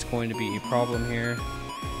do, it is going to be a problem here.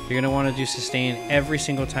 You're going to want to do sustain every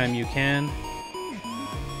single time you can.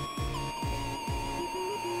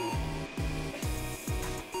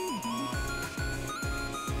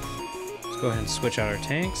 Let's go ahead and switch out our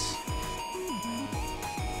tanks.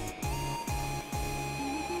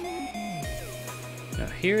 Now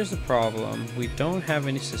here's the problem. We don't have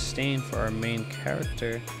any sustain for our main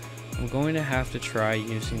character. I'm going to have to try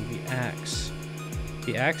using the axe.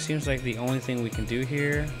 The axe seems like the only thing we can do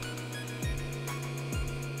here.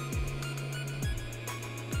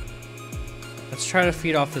 Let's try to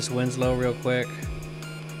feed off this Winslow real quick.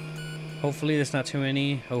 Hopefully there's not too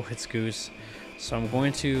many. Oh, it's Gooz. So I'm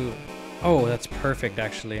going to... Oh, that's perfect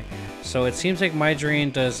actually. So it seems like my drain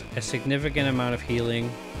does a significant amount of healing.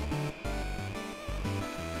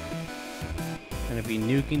 Gonna be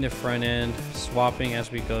nuking the front end, swapping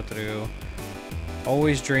as we go through.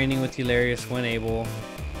 Always draining with Eularius when able.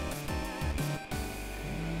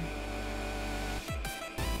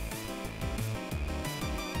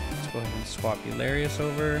 Let's go ahead and swap Eularius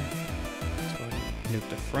over. Let's go ahead and nuke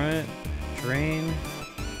the front. Drain.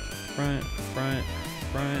 Front, front,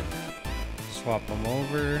 front. Swap them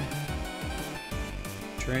over.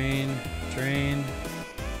 Drain, drain.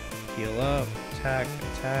 Heal up. Attack,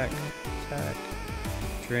 attack, attack.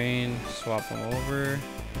 Drain. Swap them over.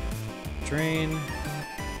 Drain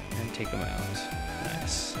and take them out.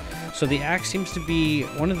 Nice. So the axe seems to be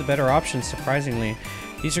one of the better options, surprisingly.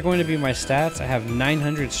 These are going to be my stats. I have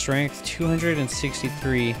 900 strength,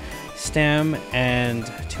 263 stam, and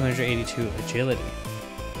 282 agility.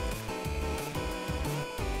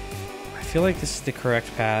 I feel like this is the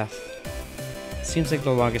correct path. It seems like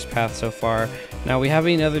the longest path so far. Now we have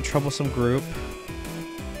another troublesome group.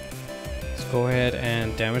 Go ahead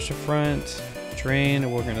and damage the front.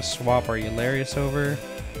 Drain. We're gonna swap our Hilarious over.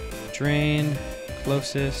 Drain.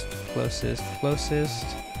 Closest, closest, closest.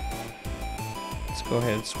 Let's go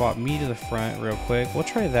ahead and swap me to the front real quick. We'll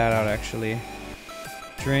try that out actually.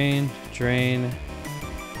 Drain, drain.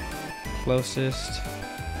 Closest,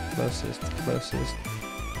 closest, closest.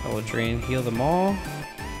 I will drain, heal them all.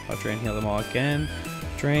 I'll drain, heal them all again.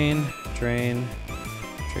 Drain, drain,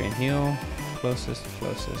 drain, heal. Closest,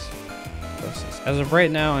 closest, closest. As of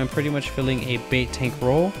right now, I'm pretty much filling a bait tank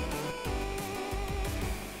role.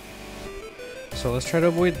 So let's try to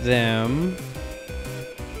avoid them.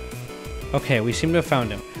 Okay, we seem to have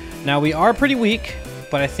found him. Now we are pretty weak,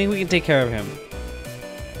 but I think we can take care of him.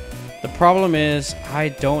 The problem is I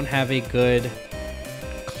don't have a good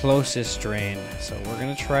closest drain, so we're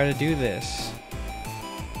gonna try to do this.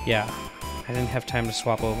 Yeah, I didn't have time to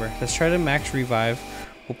swap over. Let's try to max revive.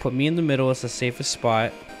 We'll put me in the middle as the safest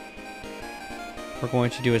spot. We're going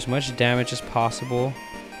to do as much damage as possible.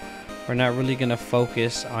 We're not really gonna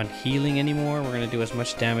focus on healing anymore. We're gonna do as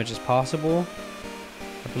much damage as possible.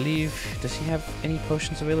 I believe, does he have any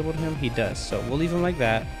potions available to him? He does, so we'll leave him like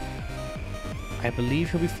that. I believe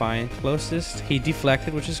he'll be fine. Closest, he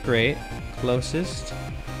deflected, which is great. Closest,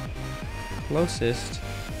 closest,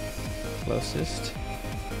 closest,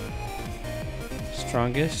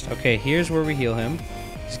 strongest. Okay, here's where we heal him.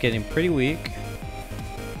 He's getting pretty weak.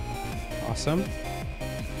 Awesome.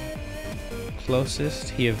 Closest,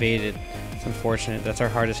 he evaded. It's unfortunate. That's our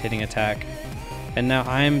hardest hitting attack. And now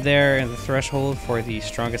I'm there in the threshold for the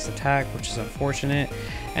strongest attack, which is unfortunate.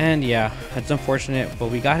 And yeah, it's unfortunate, but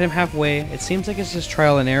we got him halfway. It seems like it's just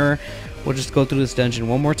trial and error. We'll just go through this dungeon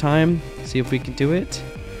one more time, see if we can do it.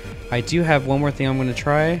 I do have one more thing I'm going to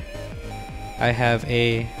try. I have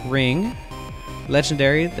a ring,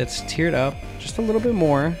 legendary, that's tiered up just a little bit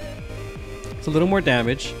more. It's a little more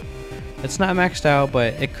damage. It's not maxed out,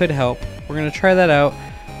 but it could help. We're going to try that out.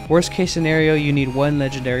 Worst case scenario, you need one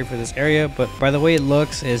legendary for this area, but by the way it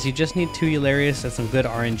looks is you just need 2 Hilarious and some good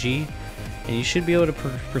RNG, and you should be able to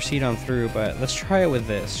proceed on through, but let's try it with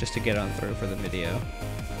this just to get on through for the video.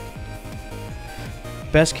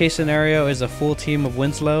 Best case scenario is a full team of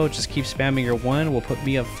Winslow. Just keep spamming your 1. Will put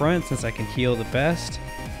me up front since I can heal the best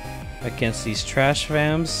against these trash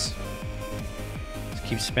fams. Just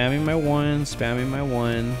keep spamming my 1, spamming my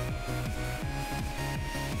 1.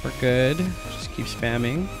 We're good. Just keep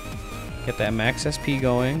spamming. Get that max SP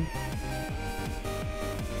going.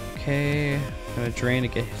 Okay. I'm gonna drain to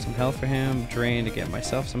get some health for him. Drain to get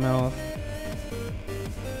myself some health.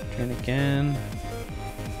 Drain again.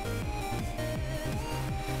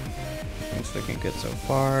 It's looking good so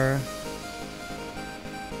far.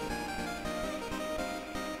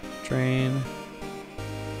 Drain.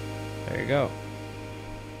 There you go.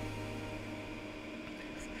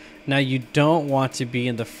 Now you don't want to be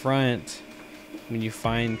in the front when you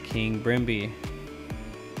find King Brimby.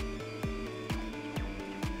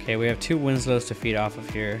 Okay, we have 2 Winslows to feed off of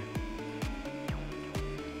here.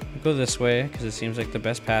 We'll go this way because it seems like the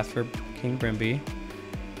best path for King Brimby.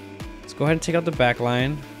 Let's go ahead and take out the back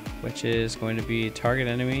line, which is going to be target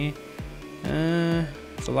enemy.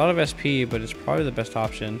 It's a lot of SP, but it's probably the best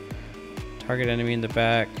option. Target enemy in the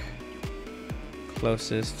back.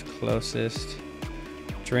 Closest, closest.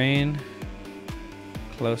 Drain.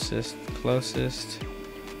 Closest, closest.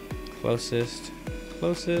 Closest,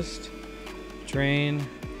 closest. Drain,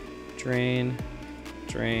 drain,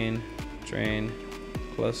 drain, drain.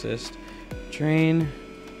 Closest. Drain,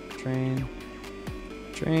 drain,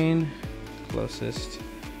 drain. Closest.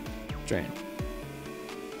 Drain.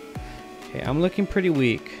 Okay, I'm looking pretty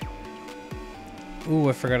weak. Ooh,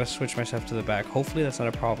 I forgot to switch myself to the back. Hopefully that's not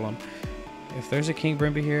a problem. If there's a King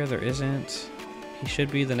Brimby here, there isn't. He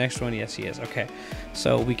should be the next one. Yes, he is. Okay,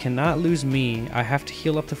 so we cannot lose me. I have to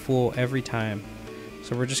heal up to full every time.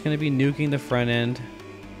 So we're just going to be nuking the front end.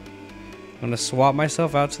 I'm going to swap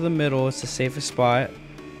myself out to the middle. It's the safest spot.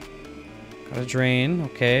 Got a drain.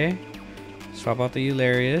 Okay. Swap out the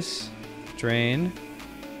Hilarious. Drain.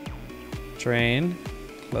 Drain.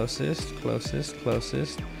 Closest, closest,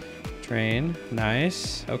 closest. Drain.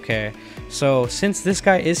 Nice. Okay. So since this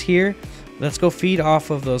guy is here, let's go feed off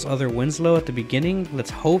of those other Winslow at the beginning. Let's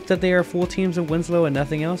hope that they are full teams of Winslow and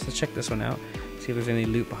nothing else. Let's check this one out. See if there's any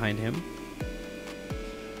loot behind him.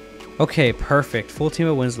 Okay, perfect. Full team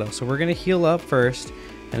of Winslow. So we're going to heal up first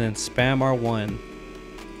and then spam our 1.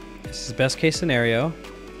 This is best case scenario.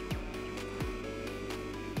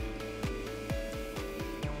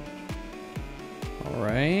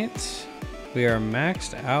 Alright. We are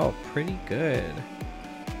maxed out pretty good.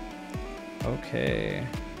 Okay.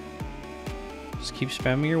 Just keep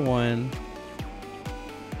spamming your 1.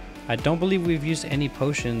 I don't believe we've used any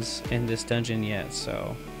potions in this dungeon yet,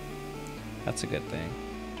 so that's a good thing.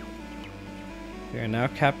 We are now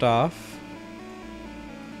capped off.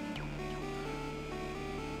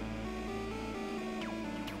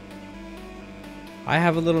 I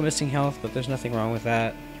have a little missing health, but there's nothing wrong with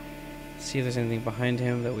that. Let's see if there's anything behind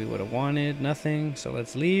him that we would have wanted. Nothing, so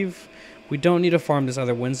let's leave. We don't need to farm this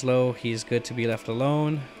other Winslow. He's good to be left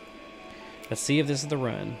alone. Let's see if this is the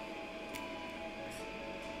run.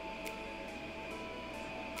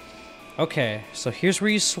 Okay, so here's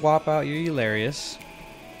where you swap out your Hilarious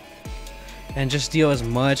and just deal as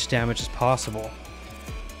much damage as possible.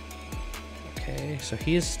 Okay, so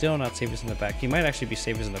he is still not safest in the back. He might actually be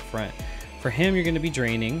safest in the front. For him, you're going to be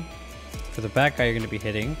draining. For the back guy, you're going to be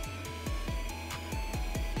hitting.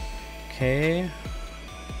 Okay.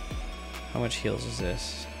 How much heals is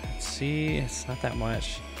this? Let's see. It's not that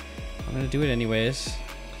much. I'm going to do it anyways.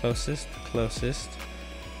 Closest, closest,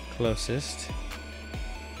 closest.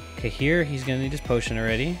 Okay, here he's going to need his potion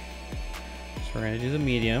already. So we're going to do the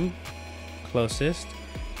medium. Closest,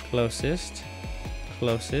 closest,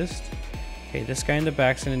 closest. Okay, this guy in the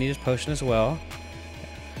back's going to need his potion as well.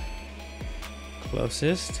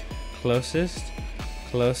 Closest, closest,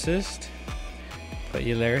 closest. Put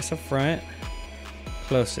Hilarious up front.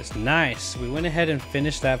 Closest. Nice. We went ahead and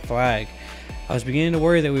finished that flag. I was beginning to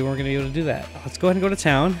worry that we weren't going to be able to do that. Let's go ahead and go to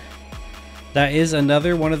town. That is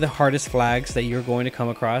another one of the hardest flags that you're going to come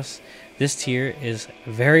across. This tier is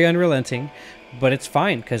very unrelenting, but it's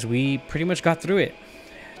fine because we pretty much got through it.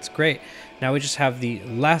 It's great. Now we just have the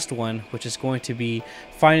last one, which is going to be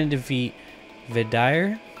find and defeat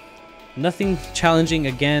Vidyr. Nothing challenging.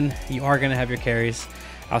 Again, you are going to have your carries.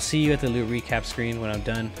 I'll see you at the loot recap screen when I'm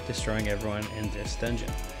done destroying everyone in this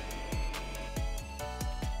dungeon.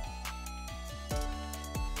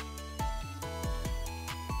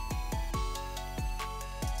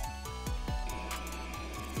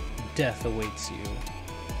 Death awaits you.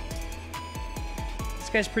 This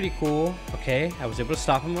guy's pretty cool. Okay, I was able to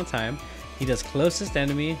stop him one time. He does closest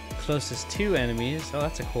enemy, closest to enemies. Oh,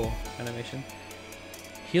 that's a cool animation.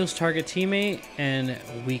 Heals target teammate and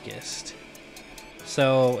weakest.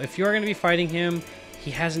 So if you are going to be fighting him,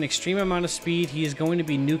 he has an extreme amount of speed. He is going to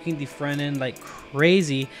be nuking the front end like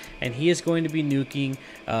crazy, and he is going to be nuking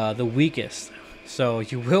the weakest. So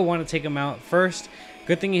you will want to take him out first.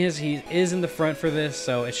 Good thing is he is in the front for this,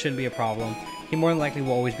 so it shouldn't be a problem. He more than likely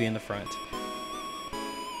will always be in the front.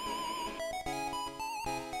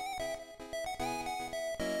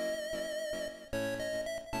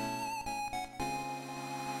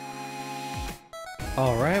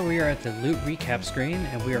 Alright, we are at the loot recap screen,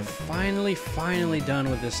 and we are finally done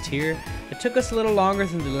with this tier. It took us a little longer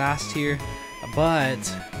than the last tier,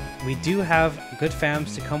 but we do have good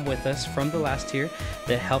fams to come with us from the last tier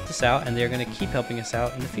that helped us out, and they're going to keep helping us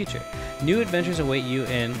out in the future. New adventures await you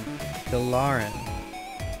in Galaran,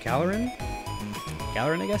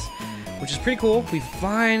 I guess, which is pretty cool. We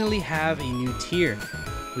finally have a new tier.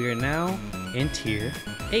 We are now in tier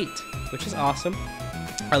 8, which is awesome.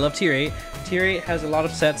 I love tier 8. Tier 8 has a lot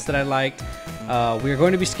of sets that I liked. We are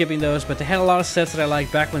going to be skipping those, but they had a lot of sets that I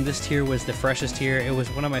liked back when this tier was the freshest tier. It was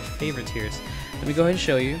one of my favorite tiers. Let me go ahead and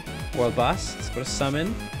show you. World Boss. Let's go to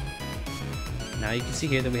Summon. Now you can see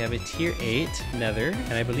here that we have a tier 8 Nether,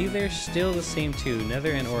 and I believe they're still the same too.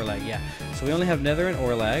 Nether and Orlag, yeah. So we only have Nether and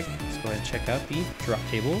Orlag. Let's go ahead and check out the drop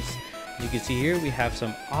tables. As you can see here, we have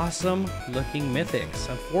some awesome looking mythics.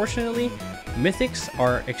 Unfortunately, mythics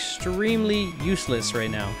are extremely useless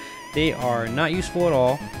right now. They are not useful at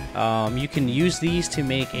all. You can use these to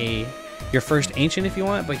make your first ancient if you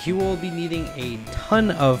want, but you will be needing a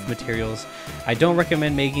ton of materials. I don't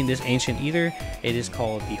recommend making this ancient either. It is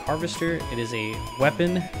called the Harvester. It is a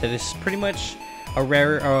weapon that is pretty much a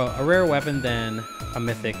rarer weapon than a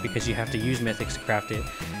mythic, because you have to use mythics to craft it.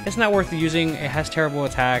 It's not worth using. It has terrible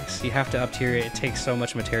attacks. You have to up tier it. It takes so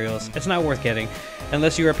much materials. It's not worth getting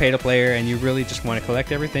unless you're a pay to player and you really just want to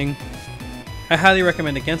collect everything. I highly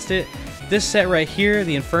recommend against it. This set right here,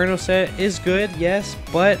 the Inferno set, is good, yes,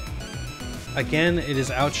 but again, it is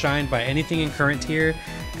outshined by anything in current tier,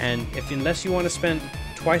 and unless you want to spend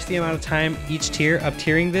twice the amount of time each tier up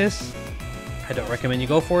tiering this, I don't recommend you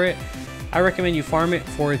go for it. I recommend you farm it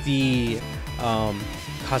for the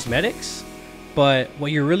cosmetics, but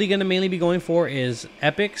what you're really going to mainly be going for is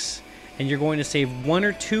epics, and you're going to save 1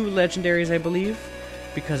 or 2 legendaries, I believe,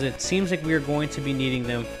 because it seems like we are going to be needing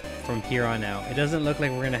them from here on out. It doesn't look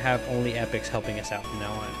like we're going to have only epics helping us out from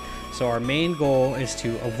now on. So our main goal is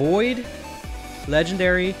to avoid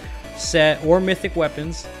legendary set or mythic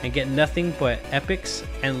weapons and get nothing but epics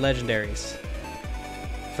and legendaries.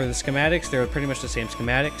 For the schematics, they're pretty much the same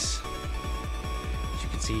schematics. As you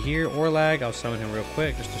can see here, Orlag, I'll summon him real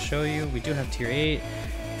quick just to show you. We do have tier 8.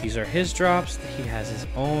 These are his drops. He has his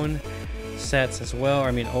own sets as well.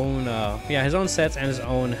 I mean, his own sets and his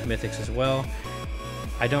own mythics as well.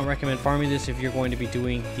 I don't recommend farming this if you're going to be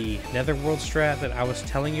doing the Netherworld strat that I was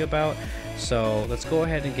telling you about. So let's go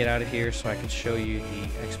ahead and get out of here so I can show you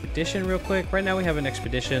the expedition real quick. Right now we have an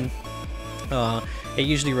expedition. It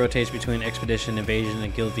usually rotates between expedition, invasion,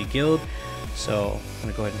 and guild v guild. So I'm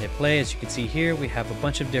gonna go ahead and hit play. As you can see here, we have a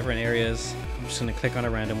bunch of different areas. I'm just gonna click on a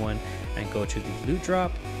random one and go to the loot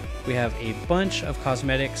drop. We have a bunch of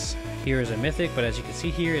cosmetics. Here is a mythic, but as you can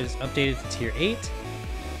see here, it is updated to tier 8.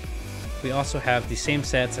 We also have the same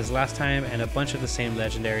sets as last time and a bunch of the same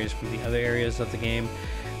legendaries from the other areas of the game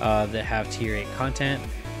that have tier 8 content.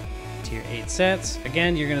 Tier 8 sets.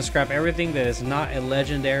 Again, you're going to scrap everything that is not a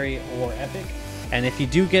legendary or epic. And if you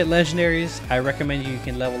do get legendaries, I recommend you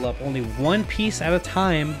can level up only one piece at a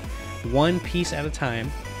time. One piece at a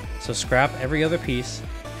time. So scrap every other piece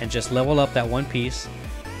and just level up that one piece.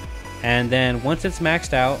 And then once it's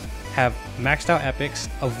maxed out, have maxed out epics,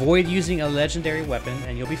 avoid using a legendary weapon,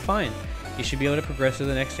 and you'll be fine. You should be able to progress to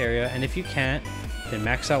the next area, and if you can't, then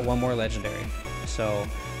max out one more legendary. So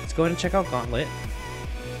let's go ahead and check out Gauntlet.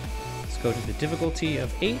 Let's go to the difficulty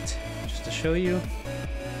of 8 just to show you.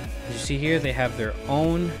 As you see here, they have their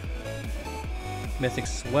own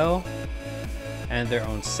mythics as well and their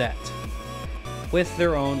own set with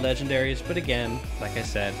their own legendaries, but again, like I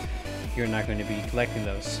said, you're not going to be collecting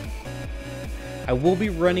those. I will be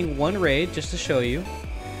running one raid just to show you.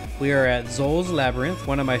 We are at Zol's Labyrinth,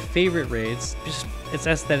 one of my favorite raids. Just, it's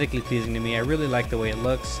aesthetically pleasing to me. I really like the way it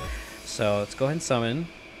looks. So let's go ahead and summon.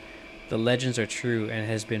 The legends are true and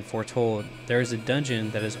has been foretold. There is a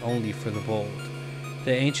dungeon that is only for the bold.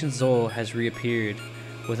 The ancient Zol has reappeared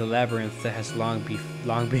with a labyrinth that has long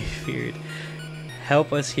been feared.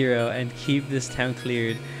 Help us, hero, and keep this town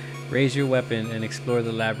cleared. Raise your weapon and explore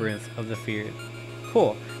the labyrinth of the feared.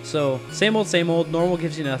 Cool. So same old, normal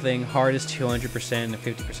gives you nothing, hard is 200% and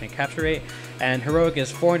 50% capture rate, and heroic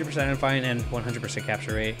is 400% on fine and 100%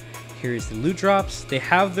 capture rate. Here's the loot drops. They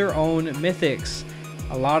have their own mythics.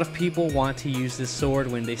 A lot of people want to use this sword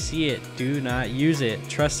when they see it. Do not use it.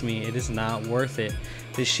 Trust me, it is not worth it.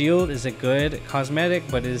 The shield is a good cosmetic,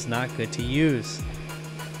 but it is not good to use.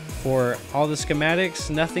 For all the schematics,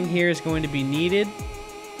 nothing here is going to be needed.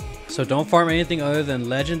 So don't farm anything other than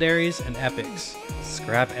legendaries and epics.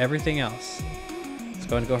 Scrap everything else. Let's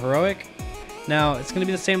go ahead and go heroic. Now it's going to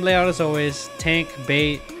be the same layout as always. Tank,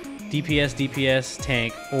 bait, DPS, DPS,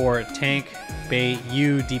 tank, or tank, bait,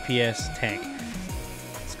 you, DPS, tank.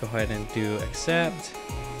 Let's go ahead and do accept.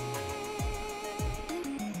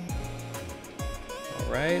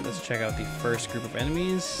 Alright, let's check out the first group of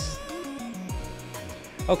enemies.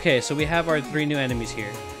 Okay, so we have our 3 new enemies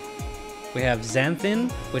here. We have Xanthin,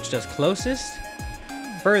 which does closest,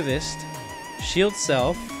 furthest, shield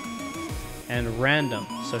self, and random.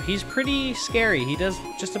 So he's pretty scary. He does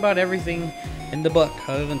just about everything in the book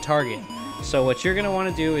other than target. So what you're going to want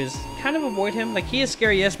to do is kind of avoid him. Like, he is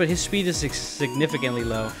scary, yes, but his speed is significantly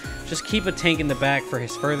low. Just keep a tank in the back for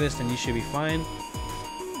his furthest and you should be fine.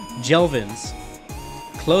 Jelvins.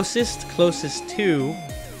 Closest to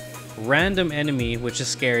random enemy, which is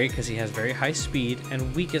scary because he has very high speed,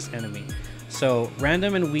 and weakest enemy. So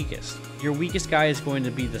random and weakest. Your weakest guy is going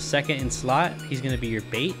to be the second in slot. He's going to be your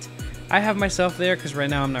bait. I have myself there because right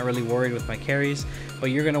now I'm not really worried with my carries,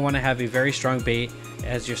 but you're going to want to have a very strong bait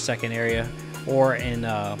as your second area, or in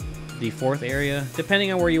the fourth area,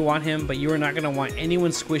 depending on where you want him, but you are not going to want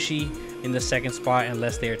anyone squishy in the second spot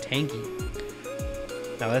unless they are tanky.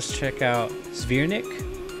 Now let's check out Svirnik.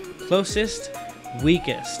 Closest,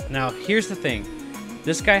 weakest. Now here's the thing,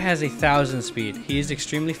 this guy has 1,000 speed. He is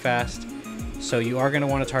extremely fast, so you are going to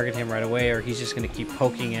want to target him right away, or he's just going to keep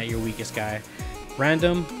poking at your weakest guy.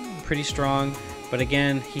 Random, pretty strong, but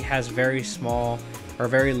again, he has very small or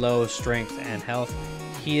very low strength and health.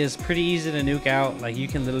 He is pretty easy to nuke out. Like, you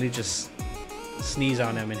can literally just sneeze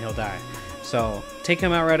on him and he'll die. So take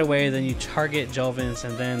him out right away, then you target Jelvins,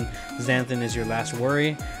 and then Xanthin is your last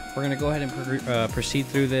worry. We're going to go ahead and proceed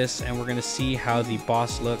through this, and we're going to see how the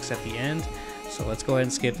boss looks at the end. So let's go ahead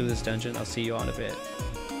and skip through this dungeon. I'll see you all in a bit.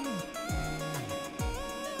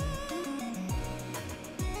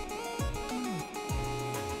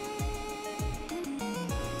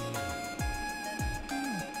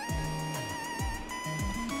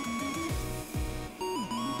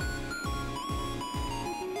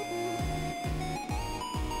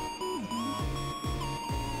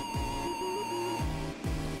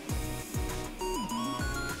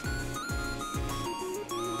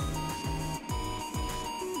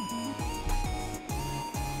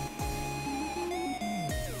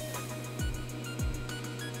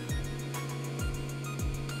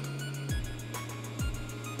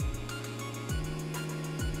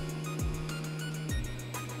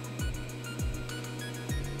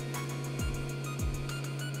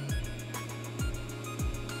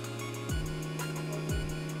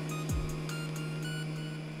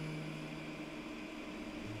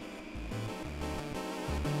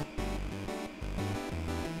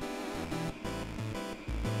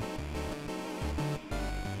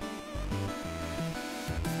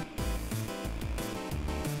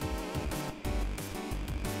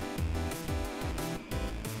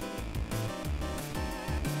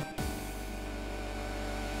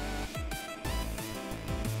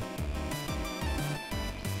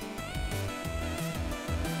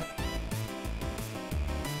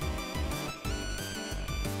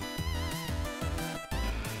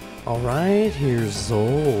 Alright, here's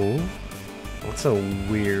Zol. That's a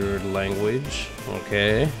weird language.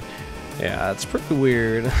 Okay. Yeah, it's pretty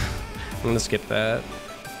weird. I'm gonna skip that.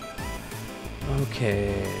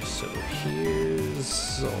 Okay, so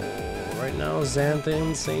here's Zol. Right now,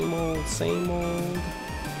 Xanthan, same old, same old.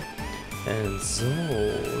 And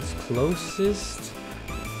Zol is closest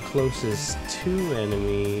to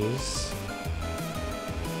enemies.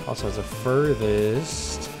 Also has the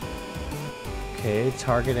furthest. Okay,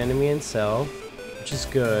 target enemy and self, which is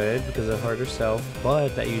good because of harder self,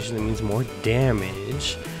 but that usually means more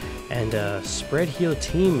damage. And spread heal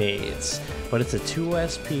teammates, but it's a 2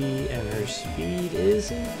 SP and her speed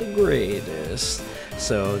isn't the greatest.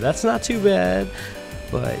 So that's not too bad,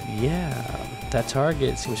 but yeah, that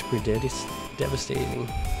target seems pretty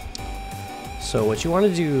devastating. So what you want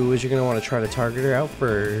to do is you're going to want to try to target her out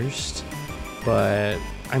first, but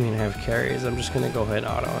I mean I have carries, I'm just going to go ahead and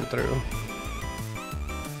auto on through.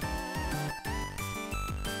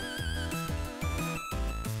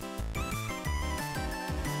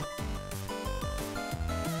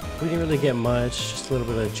 We didn't really get much, just a little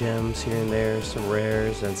bit of gems here and there, some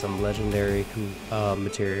rares, and some legendary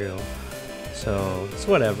material. So, it's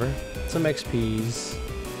whatever. Some XPs.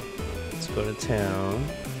 Let's go to town.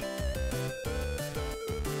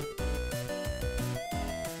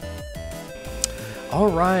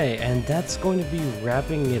 Alright, and that's going to be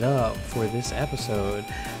wrapping it up for this episode.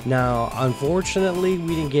 Now, unfortunately,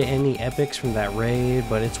 we didn't get any epics from that raid,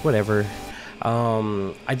 but it's whatever.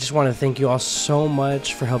 I just want to thank you all so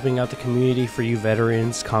much for helping out the community, for you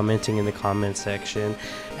veterans commenting in the comment section,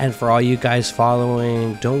 and for all you guys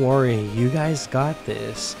following. Don't worry, you guys got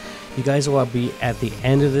this. You guys will be at the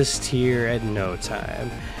end of this tier at no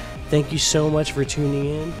time. Thank you so much for tuning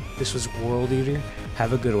in. This was World Eater.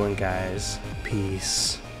 Have a good one, guys.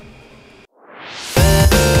 Peace.